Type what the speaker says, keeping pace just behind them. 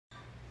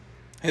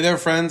Hey there,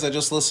 friends. I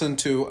just listened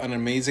to an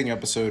amazing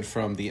episode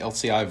from the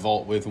LCI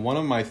Vault with one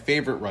of my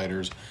favorite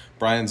writers,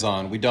 Brian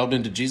Zahnd. We delved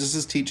into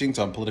Jesus' teachings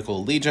on political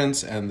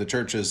allegiance and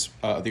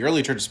the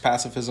early church's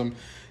pacifism.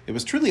 It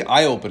was truly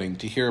eye-opening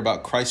to hear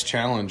about Christ's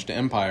challenge to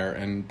empire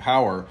and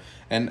power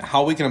and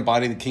how we can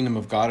embody the kingdom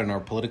of God in our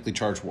politically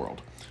charged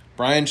world.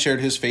 Brian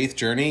shared his faith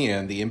journey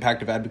and the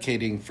impact of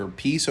advocating for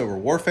peace over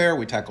warfare.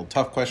 We tackled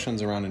tough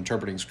questions around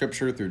interpreting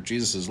scripture through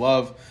Jesus'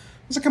 love.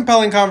 It was a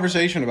compelling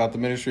conversation about the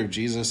ministry of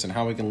Jesus and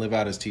how we can live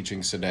out his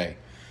teachings today.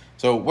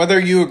 So whether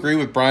you agree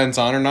with Brian's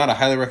on or not, I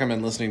highly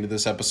recommend listening to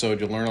this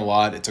episode. You'll learn a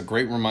lot. It's a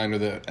great reminder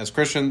that as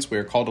Christians, we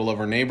are called to love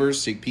our neighbors,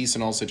 seek peace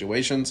in all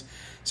situations.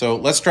 So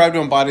let's strive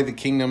to embody the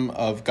kingdom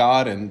of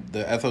God and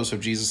the ethos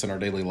of Jesus in our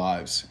daily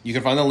lives. You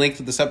can find the link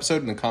to this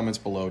episode in the comments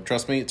below.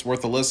 Trust me, it's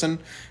worth a listen.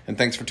 And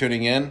thanks for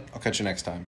tuning in. I'll catch you next time.